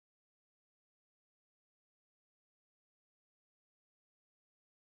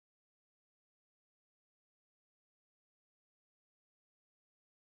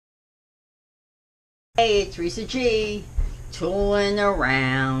Hey, it's Risa G, tooling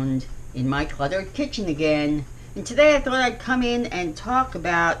around in my cluttered kitchen again. And today I thought I'd come in and talk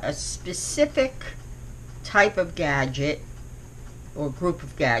about a specific type of gadget or group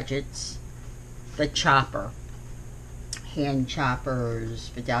of gadgets, the chopper. Hand choppers,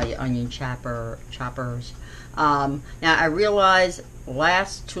 Vidalia onion choppers. Now I realize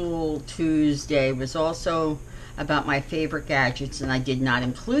last Tool Tuesday was also about my favorite gadgets, and I did not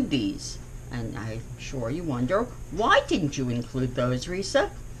include these. And I'm sure you wonder, why didn't you include those,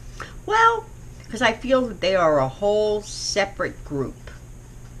 Risa? Well, because I feel that they are a whole separate group.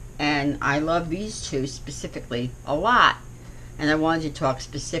 And I love these two specifically a lot. And I wanted to talk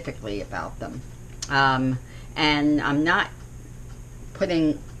specifically about them. And I'm not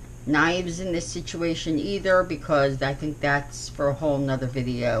putting knives in this situation either, because I think that's for a whole nother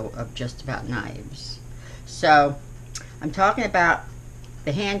video of just about knives. So, I'm talking about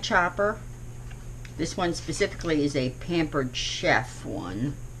the hand chopper. This one specifically is a Pampered Chef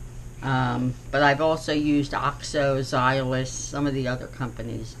one, but I've also used OXO, Xylus, some of the other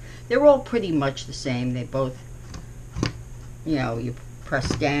companies. They're all pretty much the same. They both, you press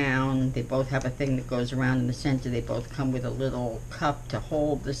down. They both have a thing that goes around in the center. They both come with a little cup to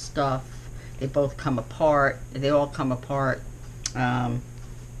hold the stuff. They both come apart. They all come apart.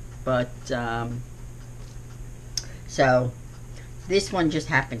 So this one just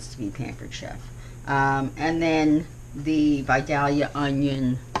happens to be Pampered Chef. And then the Vidalia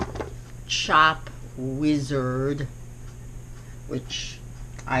Onion Chop Wizard, which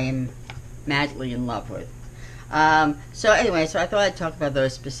I am madly in love with. So anyway, so I thought I'd talk about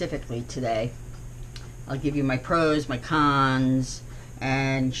those specifically today. I'll give you my pros, my cons,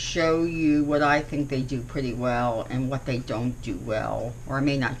 and show you what I think they do pretty well and what they don't do well. Or I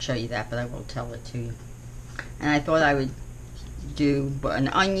may not show you that, but I will tell it to you. And I thought I would do an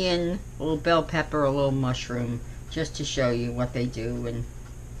onion, a little bell pepper, a little mushroom, just to show you what they do and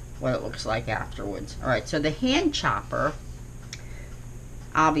what it looks like afterwards. Alright, so the hand chopper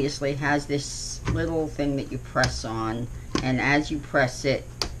obviously has this little thing that you press on, and as you press it,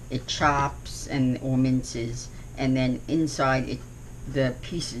 it chops or minces, and then inside it, the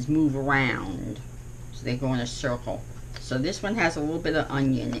pieces move around, so they go in a circle. So this one has a little bit of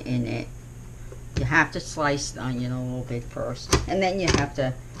onion in it. You have to slice the onion a little bit first, and then you have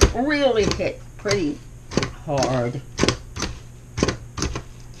to really hit pretty hard.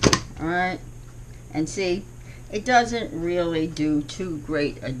 Alright, and see, it doesn't really do too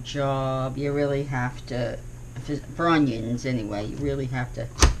great a job. You really have to, for onions anyway, you really have to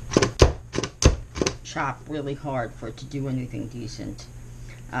chop really hard for it to do anything decent.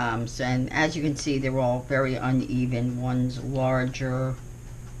 And as you can see, they're all very uneven. One's larger,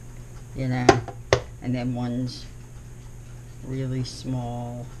 and then one's really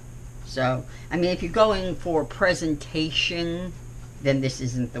small. So, I mean, if you're going for presentation, then this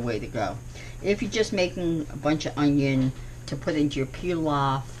isn't the way to go. If you're just making a bunch of onion to put into your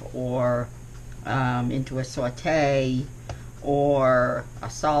pilaf, or into a saute, or a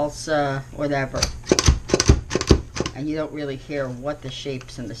salsa, whatever, and you don't really care what the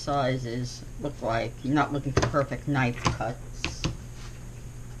shapes and the sizes look like, you're not looking for perfect knife cuts,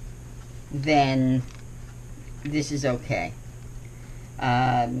 then this is okay.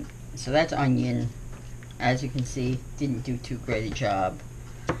 So that's onion. As you can see, didn't do too great a job.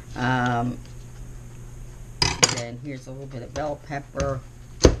 Then here's a little bit of bell pepper.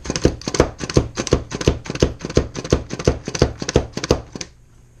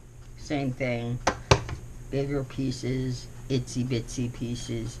 Same thing. Bigger pieces, itsy bitsy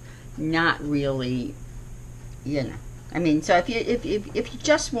pieces. Not really, I mean, so if you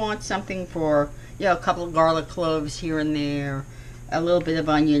just want something for, a couple of garlic cloves here and there, a little bit of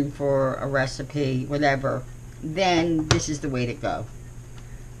onion for a recipe, whatever, then this is the way to go.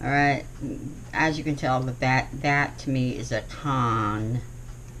 Alright, as you can tell, that to me is a con.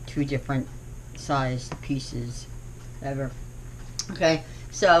 Two different sized pieces, whatever. Okay,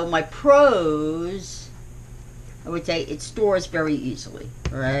 so my pros, I would say it stores very easily.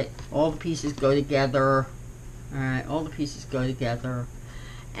 Alright, all the pieces go together. Alright, all the pieces go together,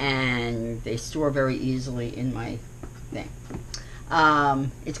 and they store very easily in my thing.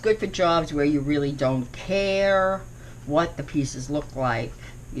 It's good for jobs where you really don't care what the pieces look like.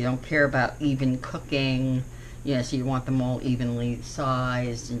 You don't care about even cooking, so you want them all evenly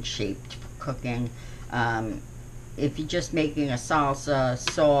sized and shaped for cooking. If you're just making a salsa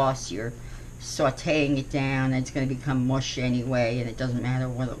sauce, you're sauteing it down, and it's going to become mush anyway, and it doesn't matter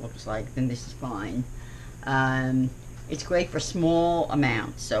what it looks like, then this is fine. It's great for small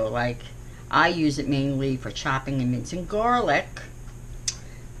amounts, so like I use it mainly for chopping and mincing garlic,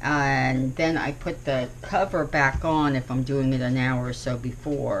 And then I put the cover back on if I'm doing it an hour or so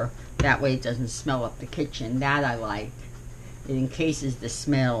before. That way it doesn't smell up the kitchen. That I like. It encases the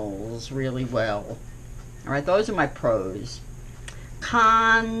smells really well. Alright, those are my pros.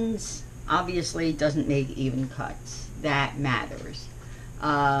 Cons, obviously it doesn't make even cuts. That matters.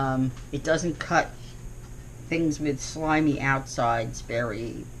 It doesn't cut things with slimy outsides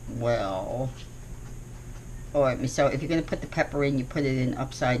very well. So if you're going to put the pepper in, you put it in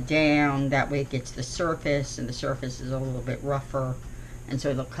upside down. That way it gets the surface, and the surface is a little bit rougher, and so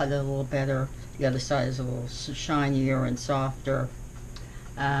it'll cut it a little better. The other side is a little shinier and softer.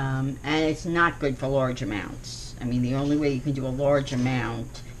 And it's not good for large amounts. I mean, the only way you can do a large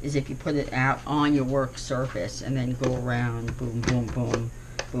amount is if you put it out on your work surface and then go around, boom, boom, boom,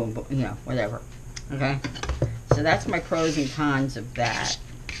 boom, boom, you know, whatever. Okay? So that's my pros and cons of that.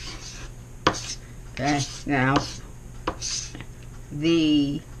 Okay, now,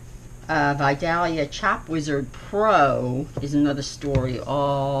 the Vidalia Chop Wizard Pro is another story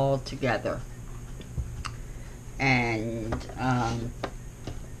altogether. And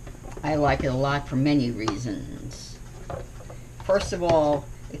I like it a lot for many reasons. First of all,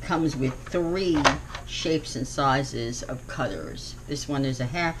 it comes with 3 shapes and sizes of cutters. This one is a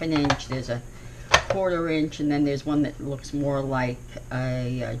 1/2 inch, there's a 1/4 inch, and then there's one that looks more like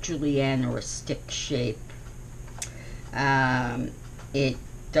a julienne or a stick shape. It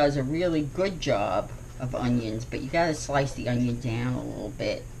does a really good job of onions, but you gotta slice the onion down a little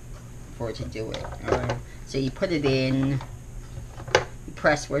bit for it to do it. Alright, so you put it in, you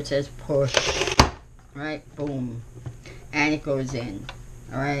press where it says push, right, boom, and it goes in.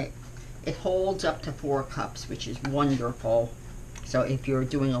 Alright, it holds up to 4 cups, which is wonderful. So if you're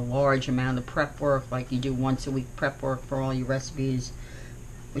doing a large amount of prep work, like you do once a week prep work for all your recipes,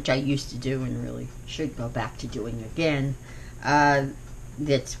 which I used to do and really should go back to doing again,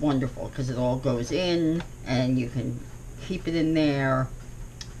 that's wonderful because it all goes in and you can keep it in there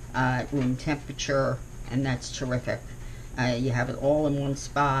at room temperature, and that's terrific. You have it all in one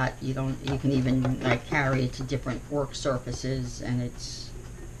spot. You can even like carry it to different work surfaces, and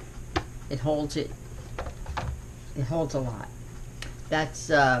it holds a lot. That's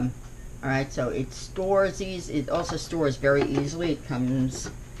alright, so it stores these. It also stores very easily. It comes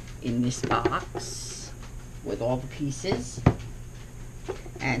in this box with all the pieces,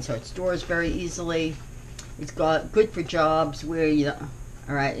 and so it stores very easily. It's good for jobs where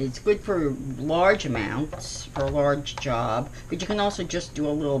alright, it's good for large amounts, for a large job, but you can also just do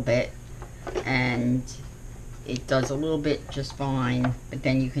a little bit, and it does a little bit just fine. But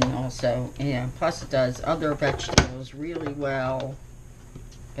then you can also, plus it does other vegetables really well.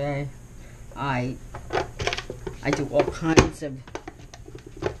 Okay, I do all kinds of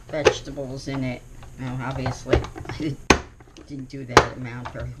vegetables in it. Now, obviously, I didn't do that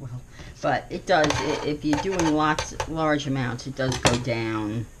amount very well, but it does. If you're doing large amounts, it does go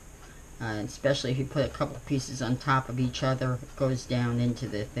down. Especially if you put a couple of pieces on top of each other, it goes down into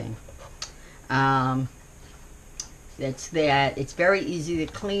the thing. That's that. It's very easy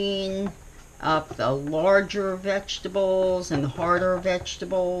to clean up the larger vegetables and the harder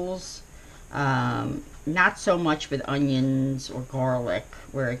vegetables. Not so much with onions or garlic,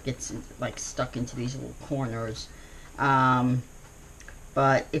 where it gets like stuck into these little corners.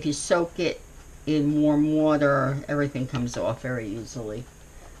 But if you soak it in warm water, everything comes off very easily.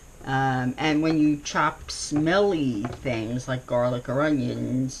 And when you chop smelly things like garlic or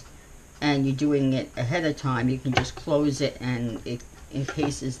onions, and you're doing it ahead of time, you can just close it and it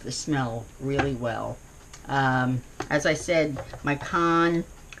encases the smell really well. As I said, my con,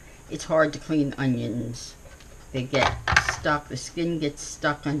 it's hard to clean onions. They get stuck, the skin gets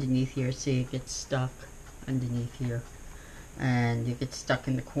stuck underneath here. See, it gets stuck underneath here, and it gets stuck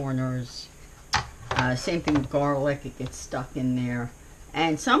in the corners. Same thing with garlic, it gets stuck in there.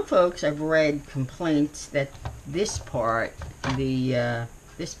 And some folks, I've read complaints that this part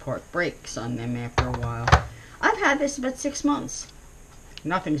breaks on them after a while. I've had this about 6 months.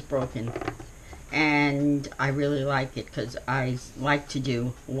 Nothing's broken. And I really like it because I like to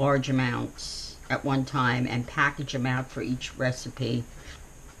do large amounts at one time and package them out for each recipe.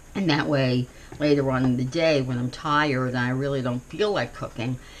 And that way, later on in the day, when I'm tired and I really don't feel like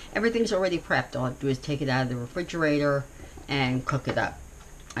cooking, everything's already prepped. All I have to do is take it out of the refrigerator and cook it up.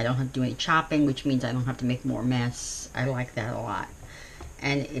 I don't have to do any chopping, which means I don't have to make more mess. I like that a lot.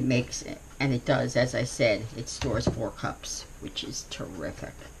 And it does, as I said, it stores 4 cups, which is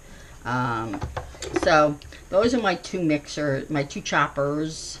terrific. So those are my two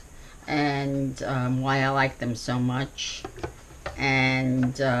choppers, and why I like them so much.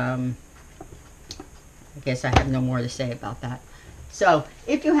 And I guess I have no more to say about that. So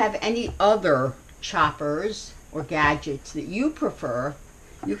if you have any other choppers or gadgets that you prefer,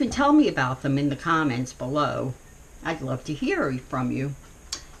 you can tell me about them in the comments below. I'd love to hear from you.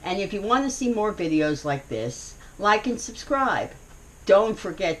 And if you want to see more videos like this, like and subscribe. Don't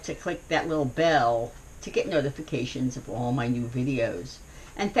forget to click that little bell to get notifications of all my new videos.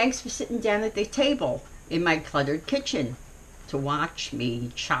 And thanks for sitting down at the table in my cluttered kitchen to watch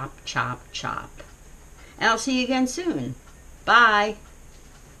me chop, chop, chop. And I'll see you again soon. Bye.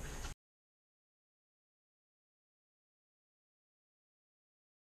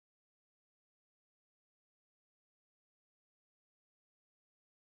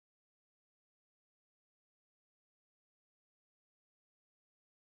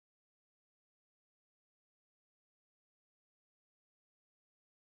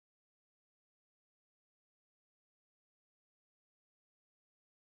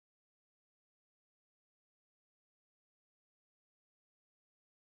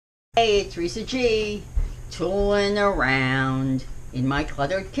 Hey, it's Risa G, tooling around in my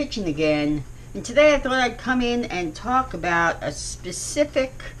cluttered kitchen again. And today I thought I'd come in and talk about a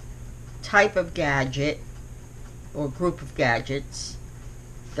specific type of gadget or group of gadgets,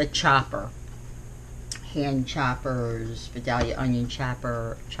 the chopper. Hand choppers, Vidalia onion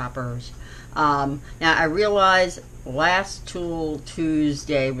choppers. Now I realize last Tool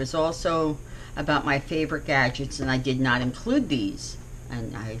Tuesday was also about my favorite gadgets, and I did not include these.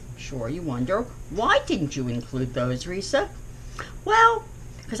 And I'm sure you wonder, why didn't you include those, Risa? Well,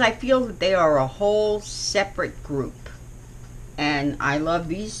 because I feel that they are a whole separate group. And I love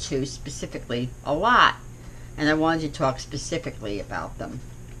these two specifically a lot. And I wanted to talk specifically about them.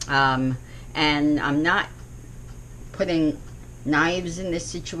 And I'm not putting knives in this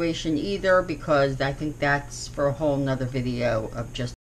situation either, because I think that's for a whole nother video of just